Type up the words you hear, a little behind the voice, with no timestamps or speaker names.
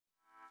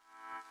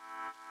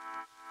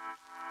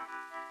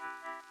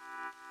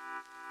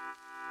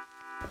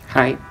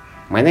Hi,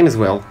 my name is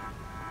Val.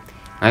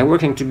 I'm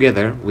working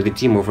together with a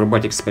team of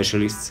robotics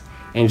specialists,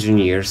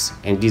 engineers,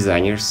 and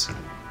designers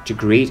to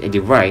create a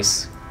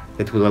device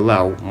that will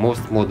allow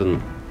most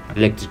modern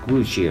electric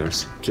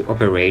wheelchairs to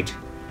operate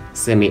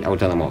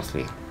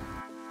semi-autonomously.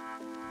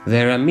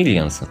 There are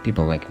millions of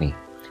people like me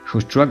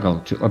who struggle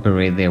to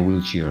operate their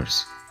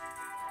wheelchairs.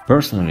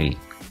 Personally,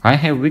 I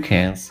have weak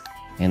hands,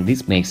 and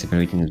this makes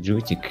operating the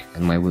joystick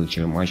on my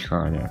wheelchair much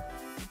harder.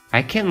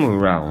 I can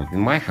move around in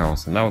my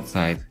house and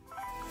outside,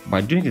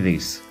 but doing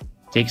this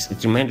takes a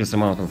tremendous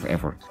amount of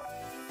effort.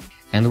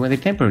 And when the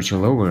temperature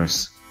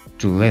lowers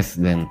to less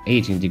than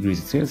 18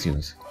 degrees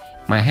Celsius,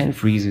 my hand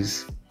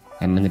freezes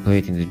and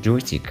manipulating the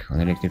joystick on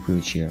an electric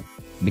wheelchair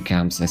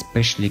becomes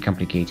especially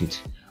complicated,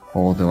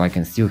 although I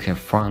can still have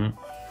fun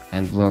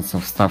and lots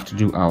of stuff to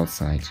do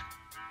outside.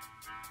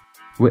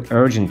 We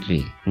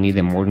urgently need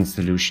a modern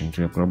solution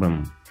to a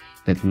problem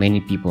that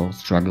many people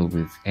struggle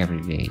with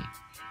every day.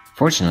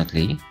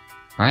 Fortunately,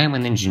 I am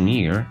an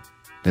engineer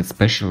that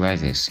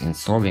specializes in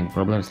solving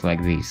problems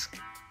like this.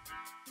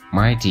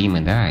 My team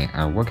and I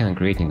are working on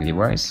creating a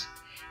device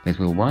that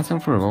will once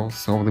and for all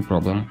solve the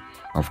problem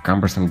of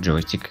cumbersome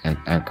joystick and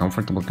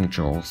uncomfortable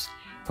controls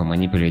for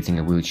manipulating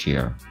a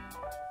wheelchair.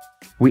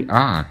 We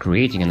are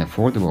creating an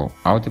affordable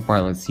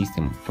autopilot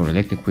system for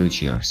electric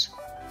wheelchairs.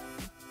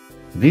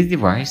 This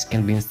device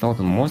can be installed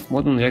on most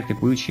modern electric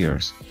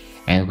wheelchairs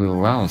and will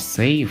allow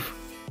safe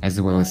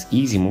as well as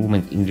easy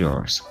movement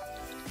indoors.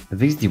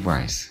 This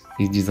device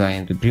is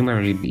designed to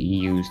primarily be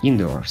used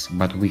indoors,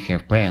 but we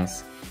have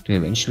plans to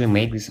eventually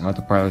make this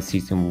autopilot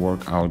system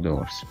work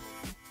outdoors.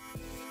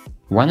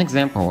 One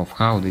example of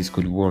how this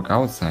could work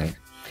outside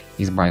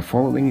is by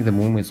following the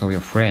movements of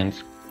your friend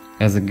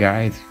as a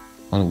guide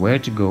on where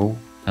to go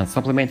and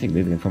supplementing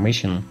this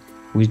information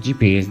with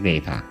GPS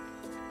data.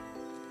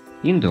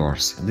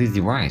 Indoors, this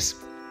device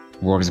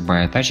works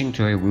by attaching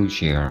to a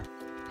wheelchair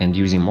and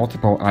using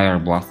multiple IR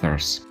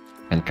blasters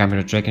and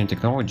camera tracking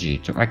technology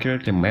to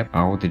accurately map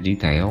out the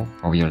detail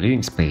of your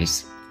living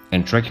space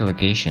and track your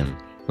location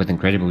with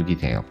incredible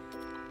detail.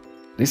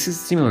 This is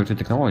similar to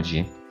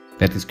technology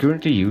that is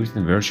currently used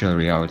in virtual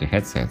reality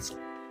headsets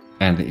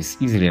and is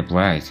easily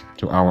applied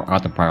to our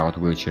autopilot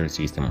wheelchair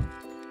system.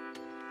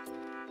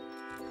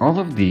 All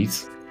of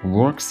these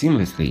work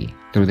seamlessly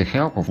through the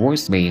help of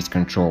voice-based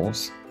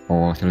controls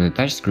or through the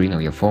touchscreen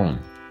of your phone.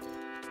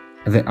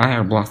 The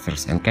IR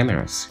blasters and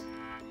cameras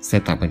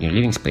set up in your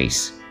living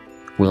space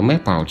will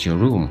map out your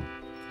room,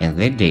 and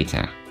that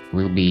data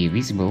will be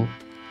visible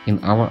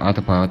in our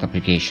autopilot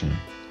application.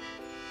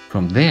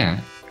 From there,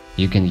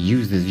 you can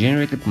use this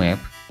generated map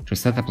to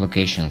set up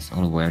locations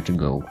on where to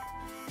go.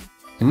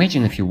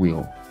 Imagine, if you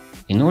will,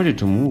 in order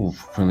to move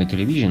from the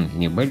television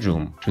in your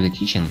bedroom to the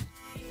kitchen,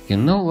 you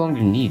no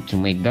longer need to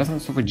make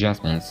dozens of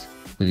adjustments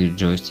with your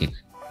joystick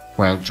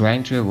while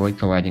trying to avoid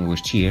colliding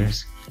with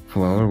chairs,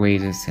 flower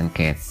vases and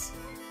cats.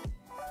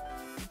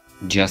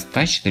 Just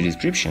touch the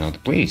description of the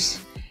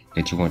place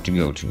that you want to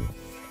go to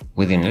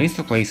within a list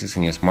of places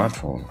in your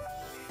smartphone,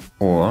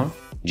 or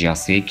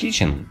just say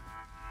kitchen,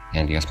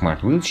 and your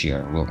smart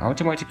wheelchair will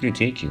automatically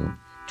take you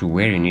to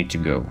where you need to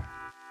go.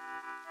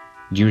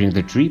 During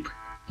the trip,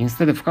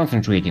 instead of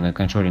concentrating on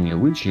controlling your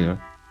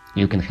wheelchair,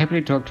 you can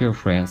happily talk to your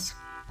friends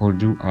or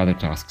do other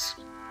tasks.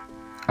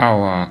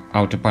 Our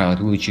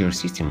autopilot wheelchair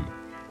system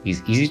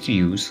is easy to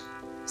use,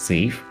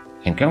 safe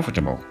and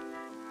comfortable.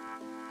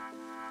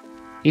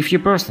 If you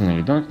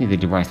personally don't need a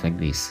device like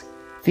this,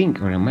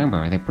 think or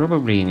remember that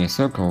probably in your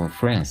circle of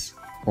friends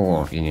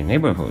or in your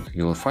neighborhood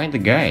you will find a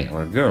guy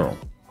or a girl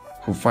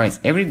who fights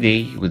every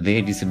day with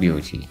their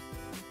disability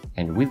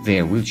and with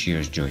their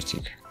wheelchair's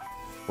joystick.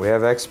 We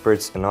have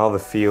experts in all the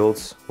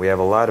fields, we have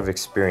a lot of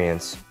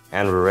experience,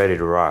 and we're ready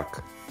to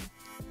rock.